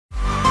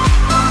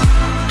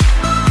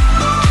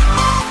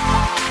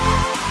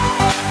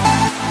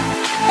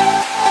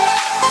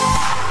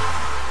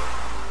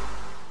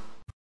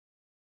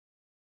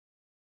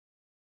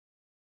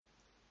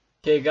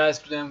Okay guys,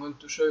 today I'm going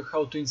to show you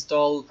how to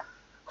install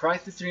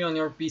Crysis 3 on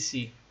your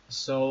PC.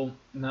 So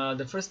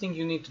the first thing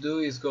you need to do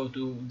is go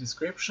to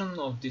description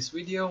of this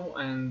video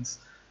and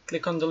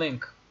click on the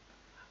link.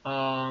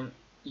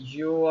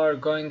 You are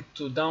going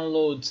to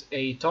download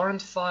a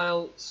torrent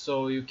file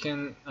so you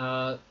can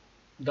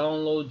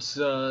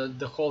download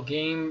the whole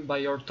game by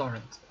your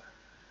torrent.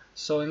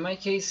 So in my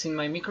case, in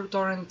my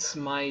microtorrent,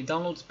 my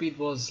download speed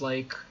was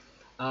like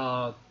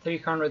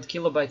 300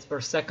 kilobytes per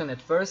second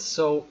at first,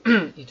 so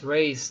it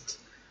raised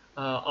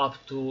up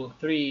to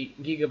 3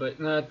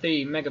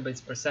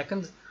 megabytes per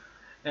second,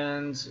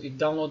 and it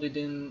downloaded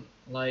in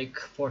like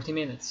 40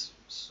 minutes.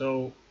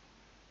 So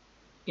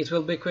it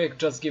will be quick,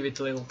 just give it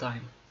a little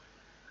time.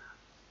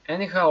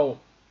 Anyhow,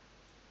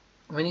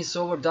 when it's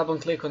over, double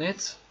click on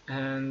it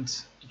and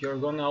you're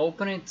gonna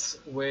open it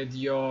with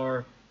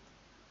your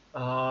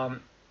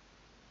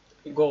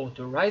go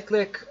to right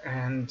click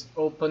and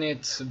open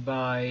it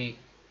by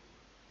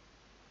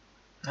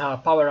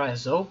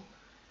PowerISO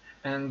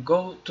and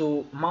go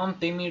to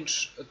mount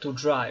image to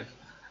drive.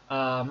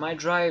 My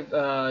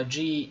drive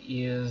G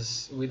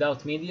is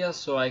without media,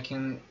 so I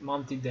can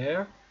mount it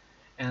there,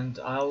 and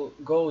I'll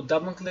go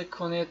double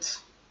click on it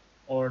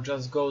or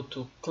just go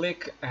to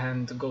click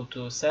and go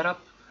to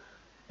setup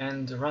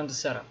and run the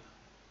setup.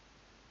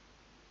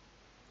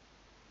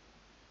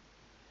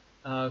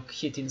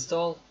 Hit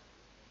install,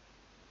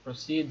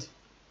 proceed.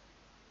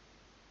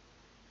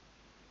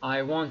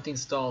 I won't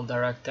install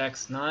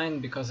DirectX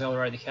 9 because I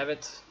already have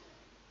it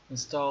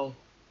installed.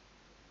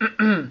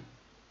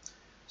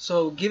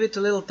 So give it a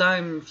little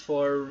time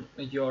for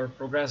your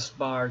progress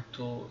bar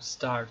to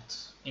start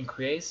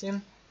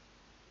increasing,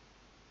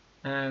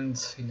 and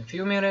in a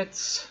few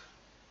minutes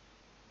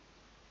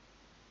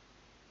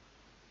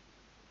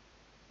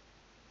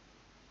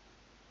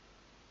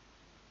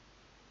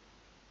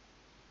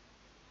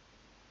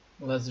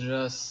let's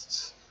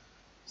just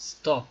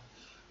stop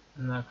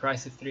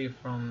Crysis 3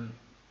 from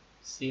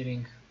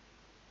seating.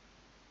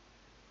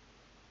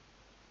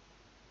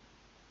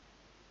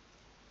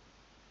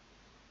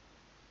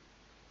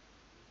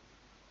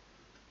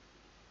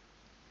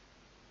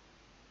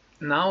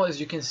 Now,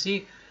 as you can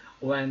see,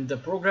 when the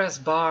progress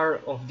bar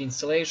of the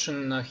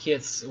installation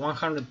hits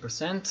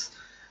 100%,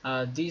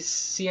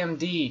 this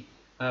CMD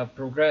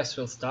progress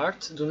will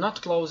start. Do not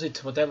close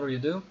it, whatever you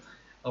do.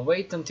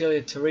 Wait until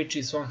it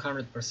reaches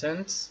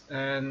 100%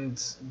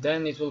 and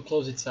then it will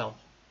close itself.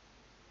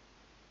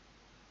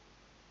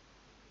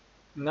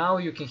 Now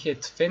you can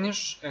hit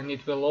finish and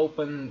it will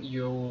open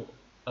your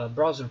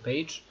browser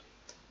page,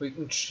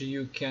 which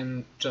you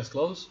can just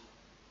close.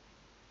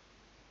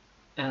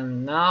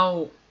 And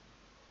now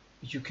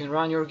you can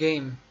run your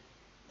game.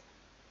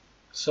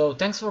 So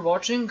thanks for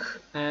watching,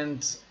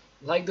 and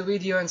like the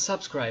video and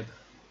subscribe.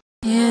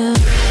 Yeah.